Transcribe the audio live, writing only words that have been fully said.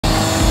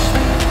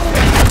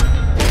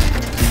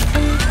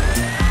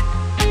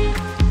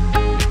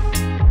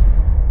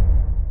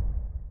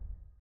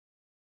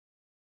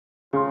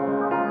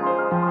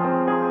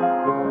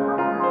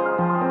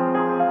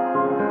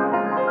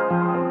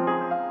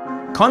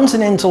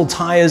Continental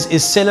Tyres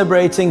is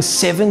celebrating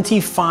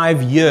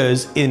 75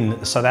 years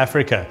in South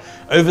Africa.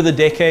 Over the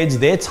decades,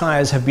 their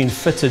tyres have been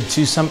fitted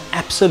to some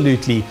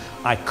absolutely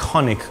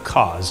iconic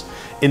cars.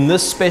 In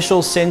this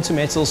special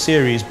Sentimental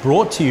series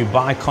brought to you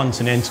by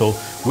Continental,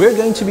 we're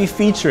going to be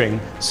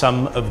featuring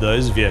some of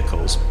those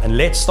vehicles. And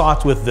let's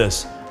start with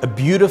this, a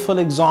beautiful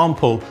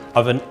example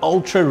of an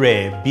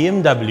ultra-rare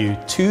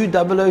BMW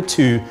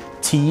 2002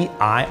 Tii.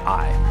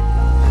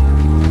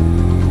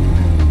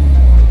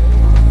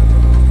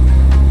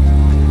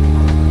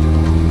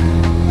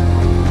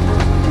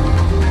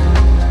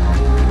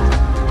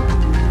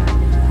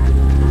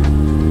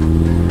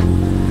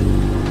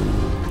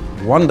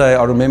 One day,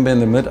 I remember in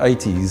the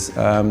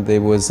mid-80s,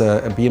 there was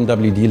a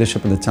BMW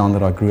dealership in the town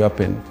that I grew up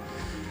in.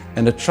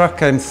 And a truck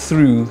came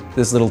through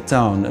this little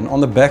town, and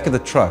on the back of the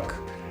truck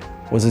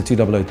was a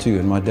 2002.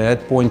 And my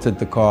dad pointed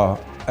the car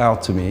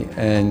out to me,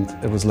 and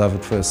it was love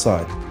at first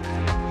sight.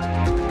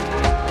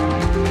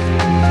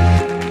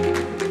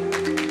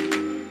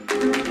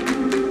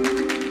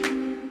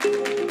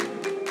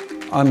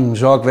 I'm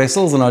Jaques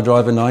Wessels, and I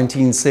drive a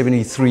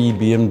 1973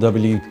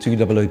 BMW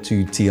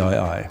 2002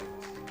 Tii.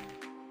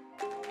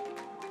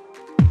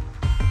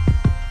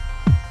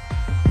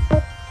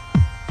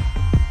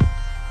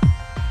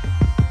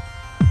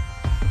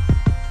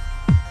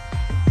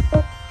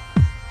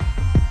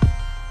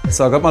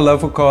 So I got my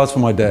love for cars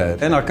from my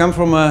dad. And I come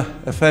from a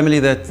family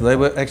that they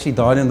were actually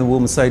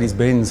dyed-in-the-wool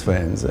Mercedes-Benz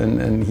fans.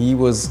 And he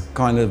was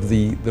kind of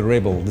the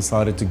rebel,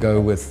 decided to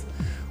go with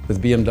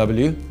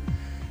BMW.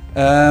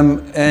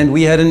 And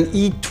we had an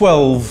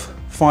E12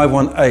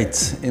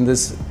 518 in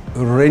this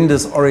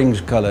horrendous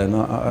orange color. And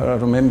I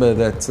remember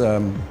that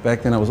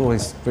back then I was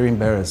always very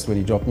embarrassed when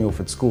he dropped me off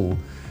at school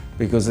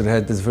because it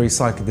had this very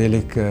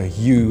psychedelic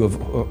hue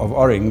of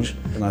orange.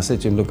 And I said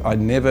to him, look, I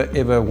never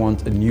ever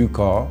want a new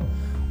car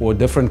or a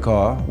different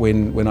car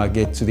when I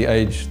get to the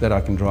age that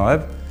I can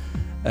drive.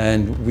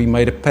 And we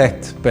made a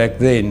pact back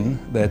then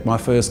that my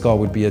first car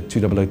would be a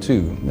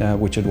 2002,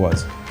 which it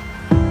was.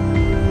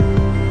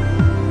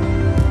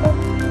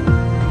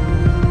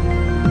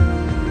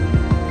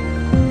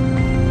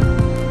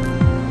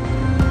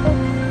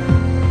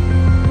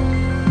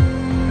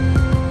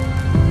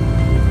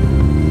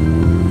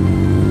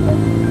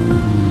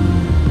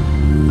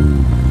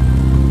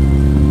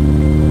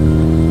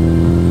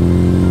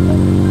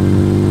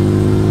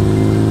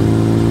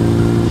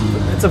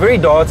 It's a very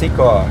darty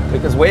car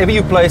because wherever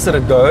you place it,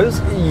 it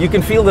goes. You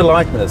can feel the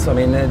lightness. I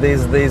mean,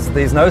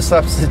 there's no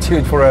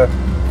substitute for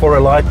a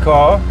light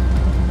car.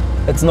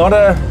 It's not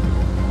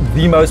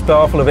the most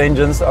powerful of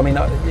engines. I mean,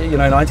 you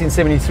know,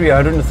 1973,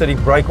 130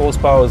 brake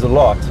horsepower is a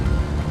lot,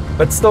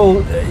 but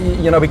still,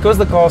 you know, because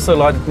the car's so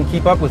light, it can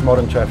keep up with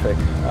modern traffic.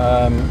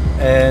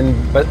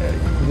 But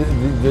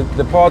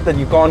the part that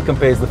you can't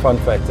compare is the fun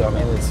factor. I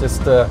mean, it's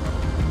just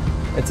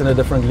it's in a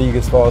different league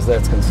as far as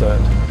that's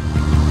concerned.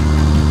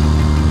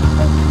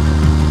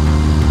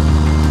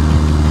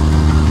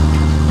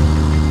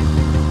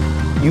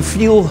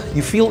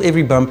 You feel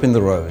every bump in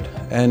the road,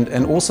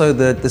 and also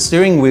the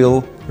steering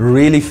wheel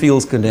really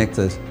feels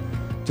connected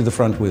to the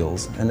front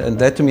wheels, and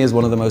that to me is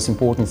one of the most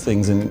important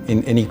things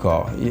in any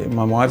car.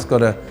 My wife's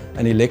got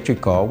an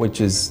electric car,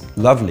 which is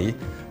lovely,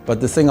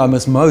 but the thing I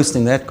miss most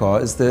in that car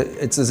is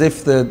it's as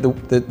if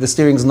the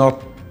steering's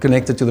not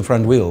connected to the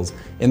front wheels.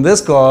 In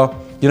this car,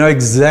 you know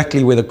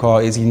exactly where the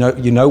car is, you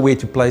know where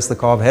to place the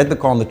car. I've had the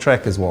car on the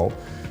track as well,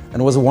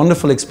 and it was a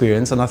wonderful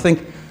experience. And I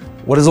think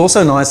what is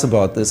also nice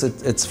about this,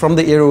 it's from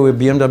the era where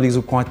BMWs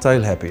were quite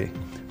tail happy,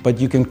 but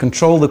you can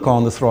control the car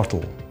on the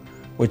throttle,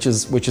 which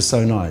is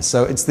so nice.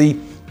 So it's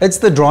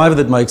the driver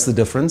that makes the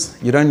difference.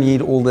 You don't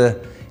need all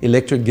the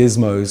electric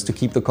gizmos to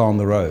keep the car on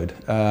the road.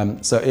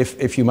 So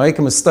if you make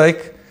a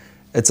mistake,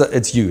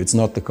 it's you, it's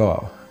not the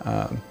car.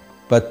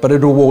 But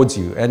it rewards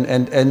you,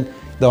 and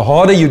the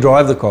harder you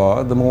drive the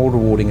car, the more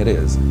rewarding it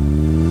is.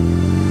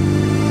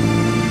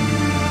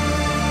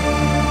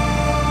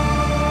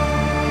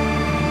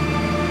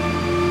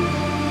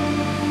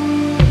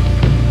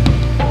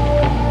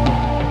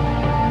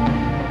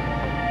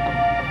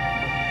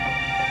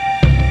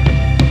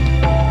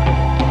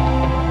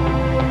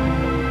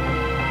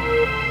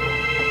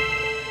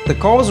 The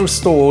car was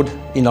restored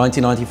in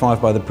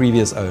 1995 by the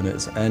previous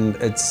owners, and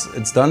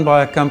it's done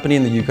by a company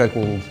in the UK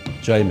called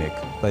Jaques.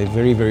 They're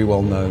very, very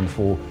well known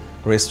for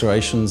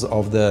restorations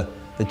of the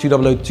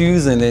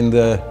 2002s and then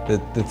the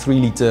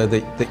 3-litre,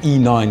 the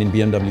E9 in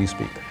BMW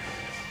speak.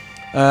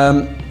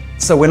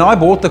 So when I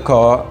bought the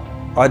car,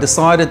 I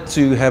decided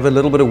to have a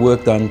little bit of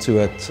work done to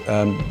it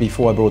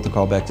before I brought the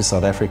car back to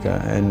South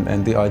Africa,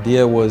 and the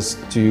idea was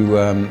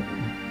to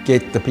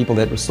get the people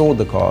that restored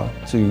the car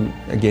to,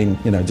 again,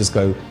 you know, just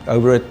go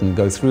over it and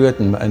go through it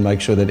and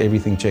make sure that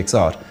everything checks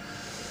out.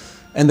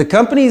 And the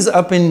company's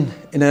up in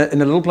a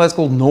little place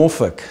called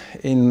Norfolk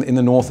in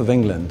the north of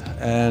England.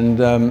 And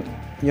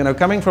you know,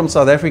 coming from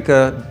South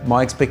Africa,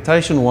 my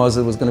expectation was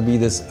it was going to be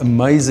this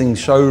amazing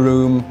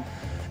showroom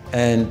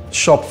and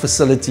shop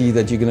facility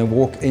that you're going to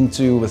walk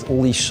into with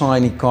all these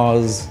shiny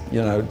cars,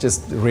 you know,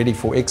 just ready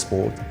for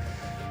export.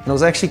 And it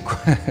was actually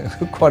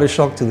quite a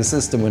shock to the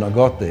system when I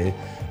got there.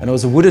 And it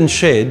was a wooden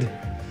shed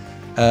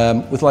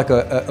with like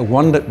a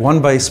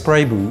one-bay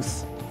spray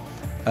booth,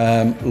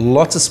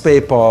 lots of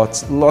spare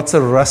parts, lots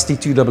of rusty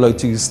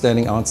 2002s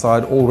standing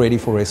outside, all ready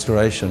for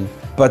restoration.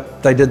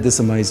 But they did this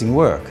amazing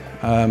work.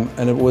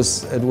 And it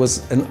was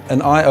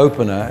an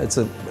eye-opener. It's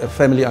a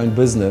family-owned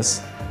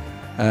business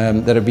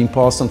that have been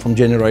passed on from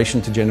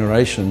generation to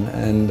generation.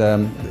 And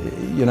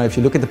you know, if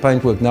you look at the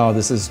paintwork now,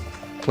 this is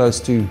close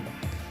to,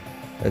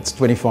 it's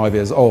 25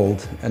 years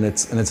old, and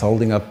it's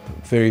holding up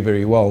very,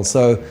 very well.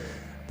 So,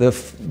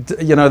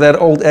 you know, that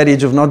old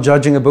adage of not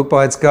judging a book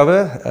by its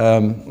cover,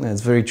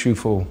 it's very true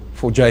for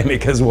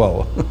Jaques as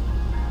well.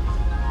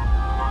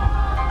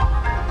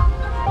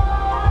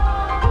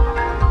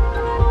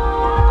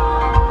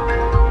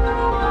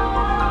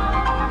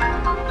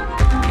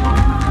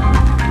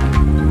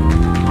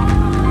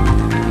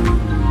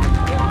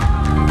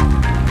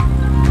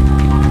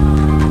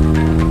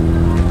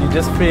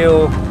 Just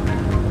feel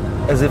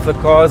as if the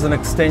car is an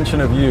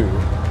extension of you.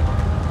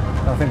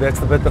 I think that's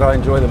the bit that I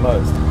enjoy the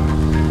most.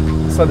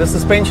 So the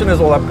suspension is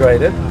all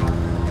upgraded.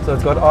 So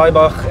it's got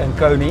Eibach and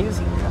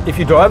Konies. If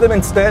you drive them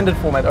in standard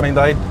format, I mean,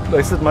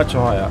 they sit much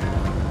higher.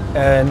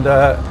 And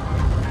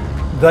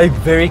they're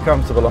very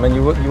comfortable. I mean,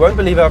 you won't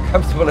believe how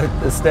comfortable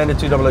a standard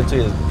 2002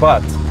 is,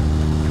 but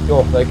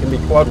they can be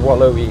quite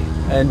wallowy.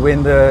 And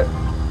when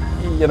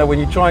when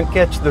you try and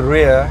catch the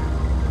rear,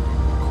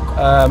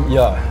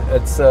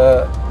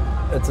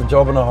 it's a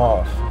job and a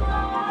half.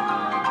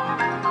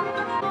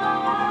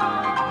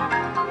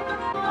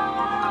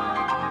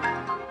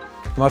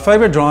 My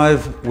favorite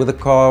drive with the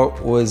car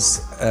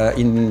was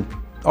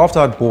after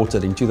I bought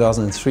it in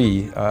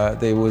 2003,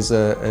 there was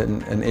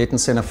an Ayrton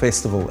Senna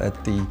festival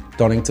at the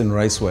Donington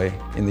Raceway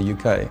in the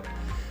UK.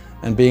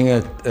 And being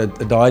a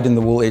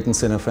dyed-in-the-wool Ayrton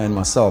Senna fan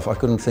myself, I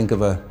couldn't think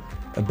of a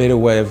better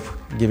way of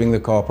giving the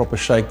car a proper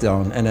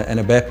shakedown and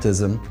a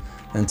baptism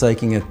and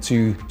taking it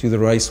to the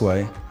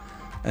raceway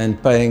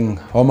and paying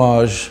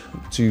homage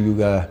to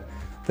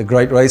the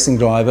great racing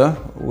driver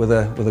with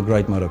a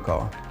great motor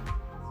car.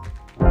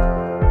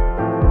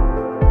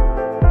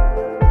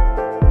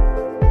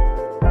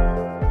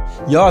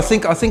 Yeah, I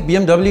think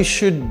BMW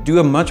should do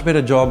a much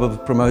better job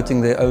of promoting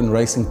their own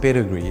racing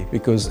pedigree,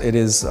 because it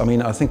is, I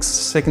mean, I think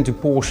second to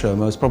Porsche,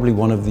 most probably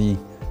one of the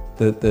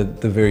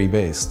very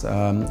best.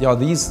 Yeah,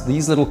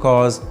 these little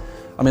cars,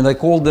 I mean, they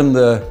called them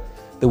the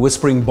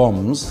whispering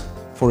bombs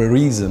for a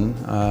reason,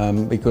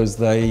 because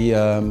they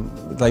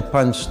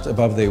punched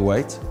above their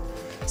weight.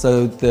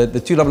 So the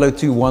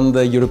 2002 won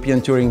the European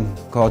Touring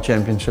Car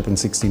Championship in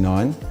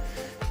 '69.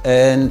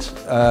 And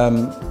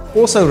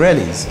also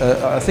rallies.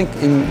 I think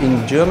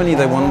in Germany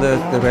they won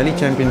the rally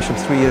championship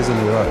 3 years in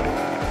a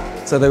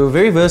row. So they were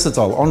very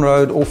versatile,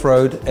 on-road,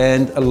 off-road,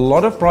 and a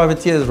lot of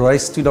privateers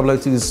raced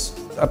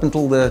 2002s up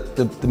until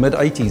the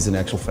mid-80s in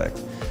actual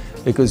fact,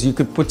 because you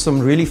could put some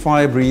really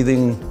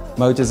fire-breathing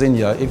motors in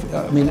here.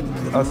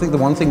 I think the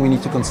one thing we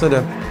need to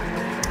consider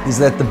is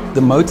that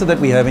the motor that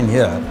we have in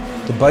here,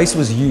 the base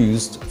was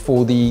used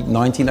for the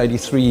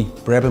 1983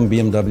 Brabham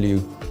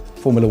BMW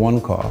Formula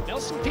One car.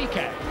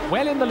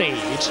 Well in the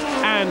lead,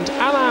 and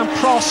Alain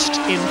Prost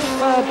in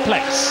third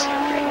place.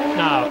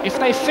 Now, if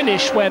they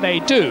finish where they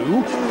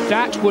do,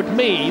 that would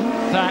mean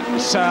that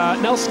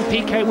Nelson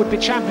Piquet would be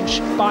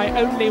championed by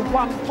only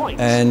 1 point.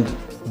 And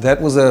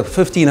that was a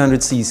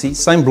 1500cc,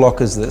 same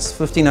block as this,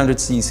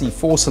 1500cc,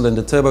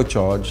 4-cylinder,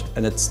 turbocharged,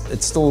 and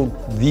it's still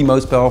the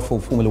most powerful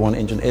Formula One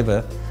engine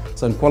ever.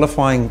 So in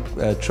qualifying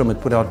trim,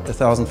 it put out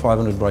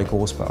 1,500 brake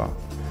horsepower.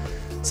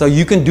 So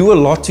you can do a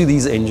lot to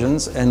these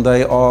engines, and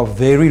they are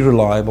very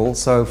reliable.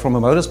 So from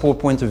a motorsport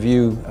point of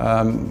view,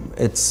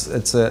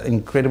 it's an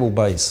incredible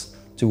base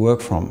to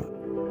work from.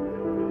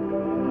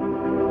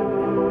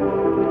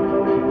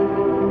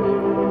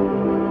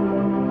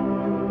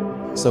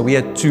 So we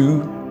had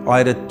two. I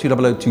had a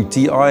 2002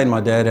 Ti, and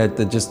my dad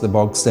had just the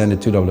bog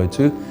standard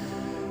 2002.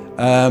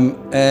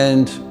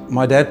 And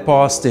my dad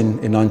passed in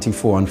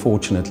 '94,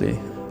 unfortunately.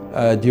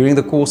 During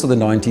the course of the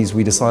 '90s,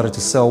 we decided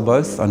to sell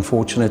both,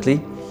 unfortunately.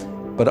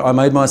 But I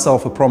made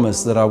myself a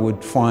promise that I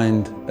would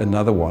find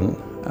another one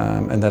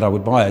and that I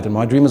would buy it. And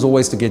my dream was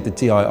always to get the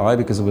TII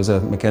because it was a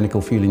mechanical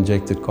fuel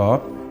injected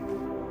car.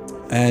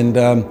 And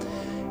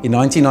in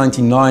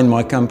 1999,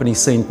 my company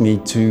sent me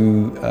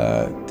to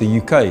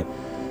the UK.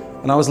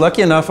 And I was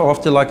lucky enough,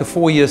 after like a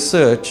 4-year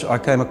search, I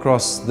came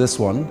across this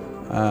one.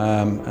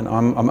 And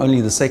I'm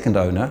only the second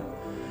owner.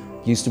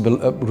 Used to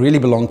really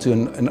belong to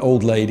an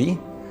old lady.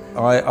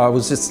 I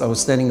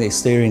was standing there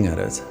staring at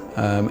it.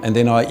 And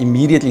then I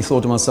immediately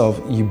thought to myself,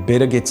 you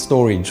better get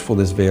storage for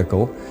this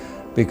vehicle,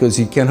 because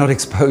you cannot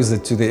expose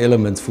it to the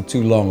elements for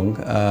too long.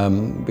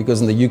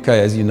 Because in the UK,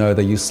 as you know,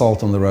 they use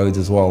salt on the roads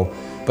as well.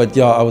 But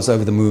yeah, I was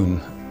over the moon.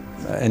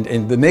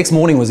 And the next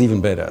morning was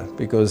even better,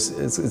 because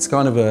it's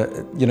kind of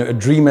a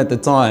dream at the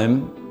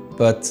time.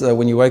 But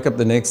when you wake up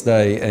the next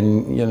day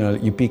and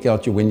you peek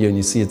out your window and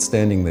you see it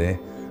standing there,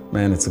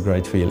 man, it's a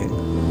great feeling.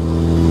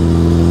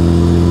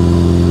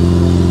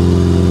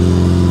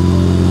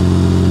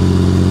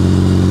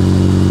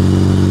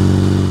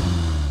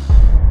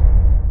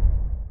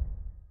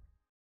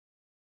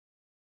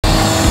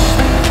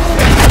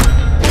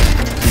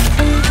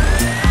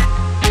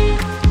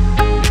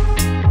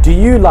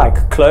 you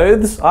like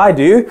clothes, I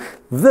do,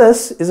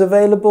 this is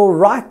available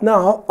right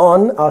now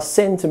on our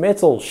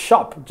Sentimental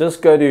shop.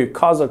 Just go to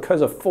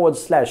Cars.co.za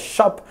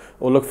 /shop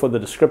or look for the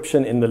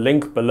description in the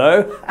link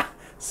below.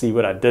 See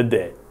what I did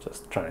there?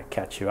 Just trying to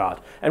catch you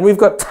out. And we've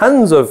got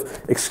tons of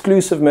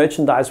exclusive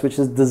merchandise which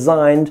is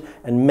designed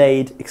and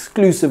made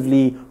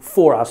exclusively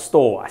for our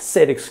store. I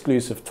said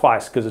exclusive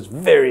twice because it's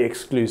very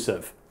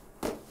exclusive.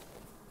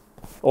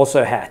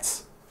 Also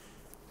hats.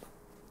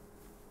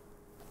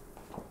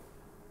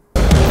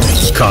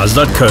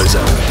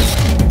 Cars.co.za